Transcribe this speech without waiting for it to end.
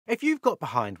If you've got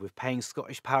behind with paying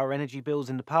Scottish Power energy bills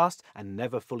in the past and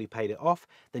never fully paid it off,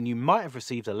 then you might have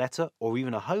received a letter or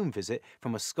even a home visit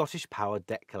from a Scottish Power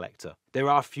debt collector. There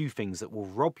are a few things that will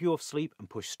rob you of sleep and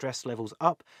push stress levels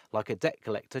up, like a debt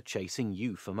collector chasing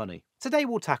you for money. Today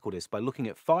we'll tackle this by looking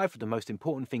at 5 of the most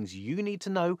important things you need to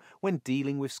know when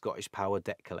dealing with Scottish Power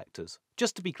debt collectors.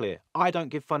 Just to be clear, I don't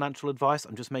give financial advice,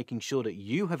 I'm just making sure that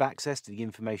you have access to the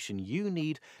information you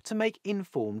need to make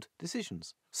informed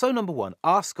decisions. So number 1,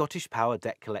 are Scottish Power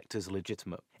debt collectors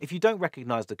legitimate? If you don't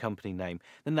recognise the company name,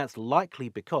 then that's likely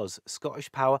because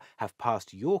Scottish Power have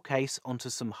passed your case onto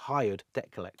some hired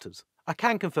debt collectors. I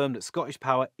can confirm that Scottish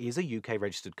Power is a UK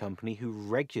registered company who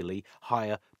regularly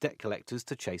hire debt collectors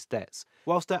to chase debts.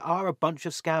 Whilst there are a bunch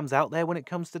of scams out there when it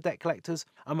comes to debt collectors,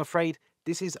 I'm afraid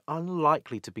this is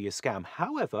unlikely to be a scam.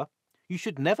 However, you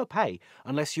should never pay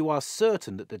unless you are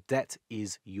certain that the debt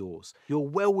is yours. You're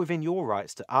well within your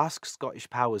rights to ask Scottish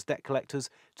Power's debt collectors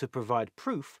to provide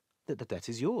proof that the debt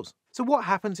is yours. So what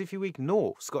happens if you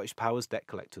ignore Scottish Power's debt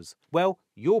collectors? Well,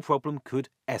 your problem could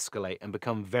escalate and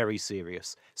become very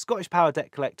serious. Scottish Power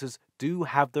debt collectors do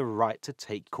have the right to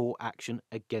take court action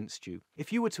against you.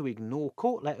 If you were to ignore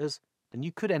court letters, then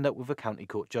you could end up with a county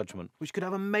court judgment, which could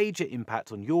have a major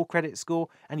impact on your credit score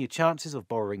and your chances of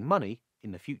borrowing money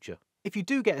in the future. If you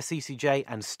do get a CCJ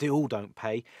and still don't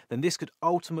pay, then this could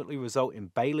ultimately result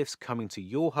in bailiffs coming to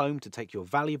your home to take your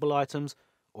valuable items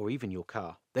or even your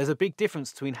car. There's a big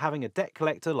difference between having a debt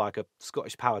collector like a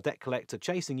Scottish Power debt collector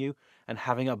chasing you and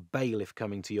having a bailiff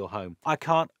coming to your home. I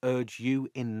can't urge you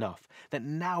enough that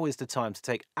now is the time to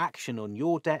take action on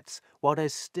your debts while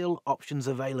there's still options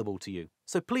available to you.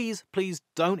 So please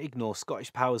don't ignore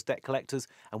Scottish Power's debt collectors,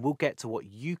 and we'll get to what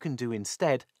you can do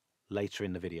instead later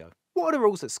in the video. What are the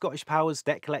rules that Scottish Power's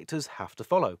debt collectors have to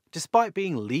follow? Despite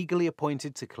being legally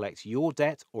appointed to collect your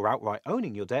debt or outright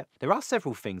owning your debt, there are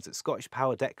several things that Scottish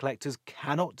Power debt collectors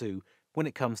cannot do when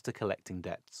it comes to collecting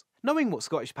debts. Knowing what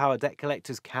Scottish Power debt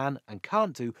collectors can and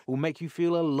can't do will make you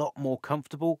feel a lot more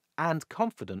comfortable and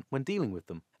confident when dealing with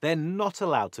them. They're not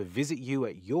allowed to visit you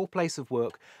at your place of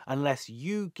work unless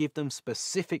you give them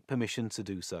specific permission to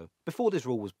do so. Before this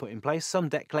rule was put in place, some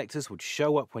debt collectors would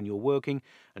show up when you're working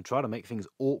and try to make things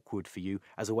awkward for you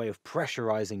as a way of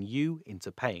pressurizing you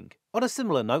into paying. On a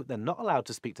similar note, they're not allowed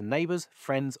to speak to neighbours,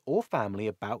 friends or family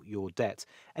about your debt.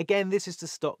 Again, this is to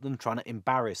stop them trying to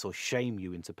embarrass or shame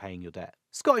you into paying your debt.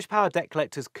 Scottish Power debt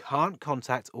collectors can't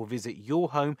contact or visit your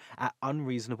home at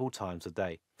unreasonable times of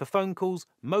day. For phone calls,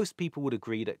 most people would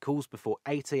agree that calls before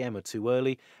 8 AM are too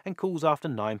early and calls after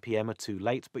 9 PM are too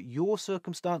late, but your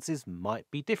circumstances might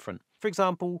be different. For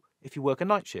example, if you work a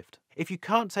night shift. If you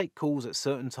can't take calls at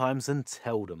certain times, then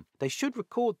tell them. They should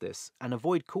record this and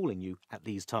avoid calling you at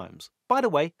these times. By the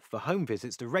way, for home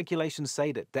visits, the regulations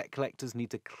say that debt collectors need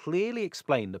to clearly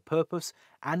explain the purpose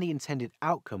and the intended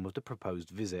outcome of the proposed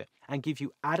visit and give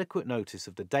you adequate notice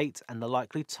of the date and the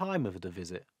likely time of the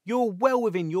visit. You're well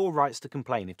within your rights to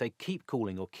complain if they keep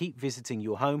calling or keep visiting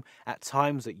your home at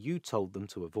times that you told them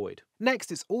to avoid.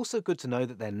 Next, it's also good to know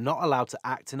that they're not allowed to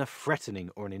act in a threatening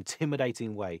or an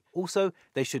intimidating way. Also,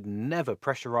 they should never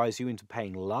pressurize you into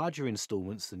paying larger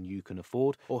installments than you can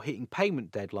afford or hitting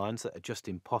payment deadlines that are just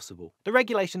impossible. The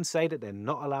regulations say that they're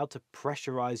not allowed to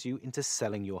pressurize you into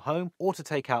selling your home or to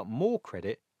take out more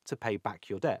credit to pay back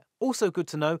your debt. Also good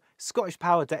to know, Scottish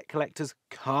Power debt collectors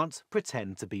can't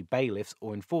pretend to be bailiffs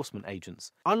or enforcement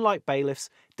agents. Unlike bailiffs,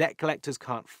 debt collectors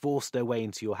can't force their way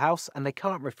into your house and they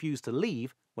can't refuse to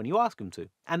leave when you ask them to.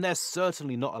 And they're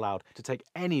certainly not allowed to take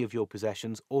any of your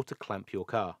possessions or to clamp your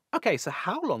car. Okay, so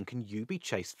how long can you be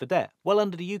chased for debt? Well,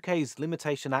 under the UK's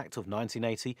Limitation Act of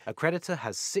 1980, a creditor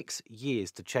has 6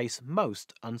 years to chase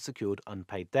most unsecured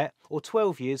unpaid debt, or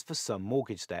 12 years for some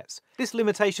mortgage debts. This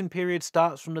limitation period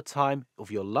starts from the time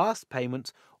of your last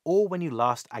payment or when you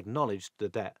last acknowledged the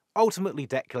debt. Ultimately,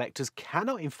 debt collectors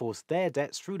cannot enforce their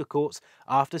debts through the courts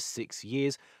after 6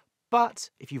 years, but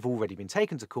if you've already been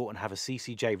taken to court and have a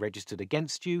CCJ registered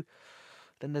against you,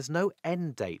 then there's no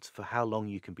end date for how long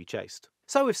you can be chased.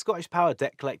 So if Scottish Power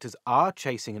debt collectors are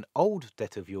chasing an old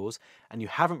debt of yours and you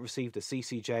haven't received a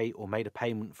CCJ or made a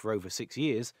payment for over 6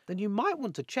 years, then you might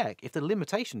want to check if the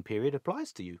limitation period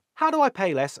applies to you. How do I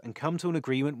pay less and come to an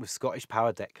agreement with Scottish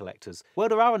Power debt collectors? Well,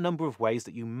 there are a number of ways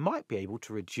that you might be able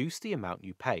to reduce the amount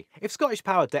you pay. If Scottish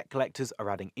Power debt collectors are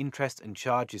adding interest and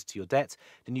charges to your debt,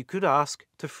 then you could ask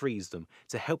to freeze them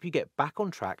to help you get back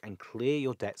on track and clear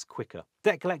your debts quicker.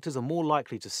 Debt collectors are more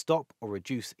likely to stop or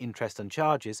reduce interest and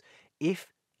charges if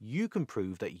you can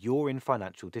prove that you're in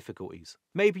financial difficulties.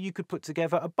 Maybe you could put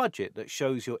together a budget that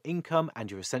shows your income and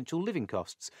your essential living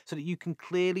costs so that you can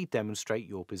clearly demonstrate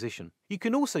your position. You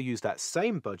can also use that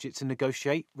same budget to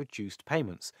negotiate reduced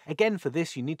payments. Again, for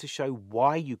this, you need to show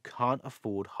why you can't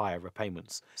afford higher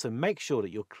repayments. So make sure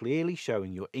that you're clearly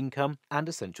showing your income and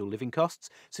essential living costs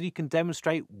so you can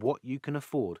demonstrate what you can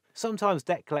afford. Sometimes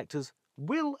debt collectors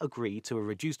will agree to a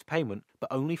reduced payment,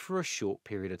 but only for a short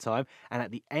period of time, and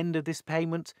at the end of this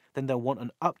payment, then they'll want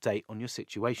an update on your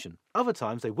situation. Other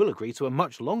times they will agree to a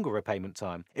much longer repayment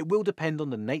time. It will depend on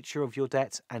the nature of your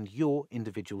debt and your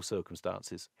individual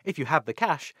circumstances. If you have the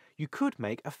cash, you could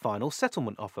make a final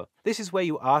settlement offer. This is where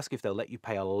you ask if they'll let you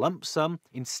pay a lump sum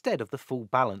instead of the full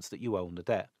balance that you owe on the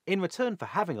debt. In return for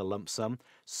having a lump sum,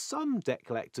 some debt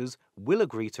collectors will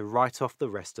agree to write off the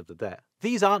rest of the debt.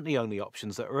 These aren't the only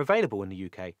options that are available in the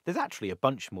UK. There's actually a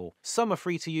bunch more. Some are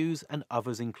free to use and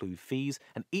others include fees,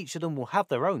 and each of them will have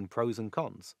their own pros and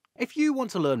cons. If you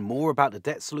want to learn more about the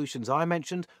debt solutions I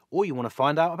mentioned, or you want to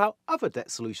find out about other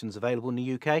debt solutions available in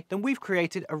the UK, then we've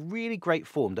created a really great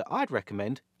form that I'd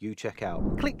recommend you check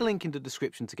out. Click the link in the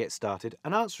description to get started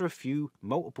and answer a few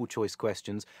multiple choice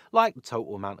questions like the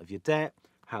total amount of your debt,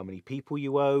 how many people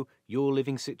you owe, your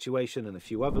living situation, and a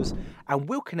few others, and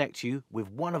we'll connect you with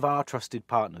one of our trusted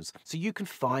partners so you can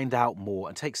find out more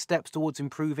and take steps towards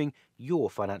improving your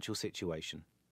financial situation.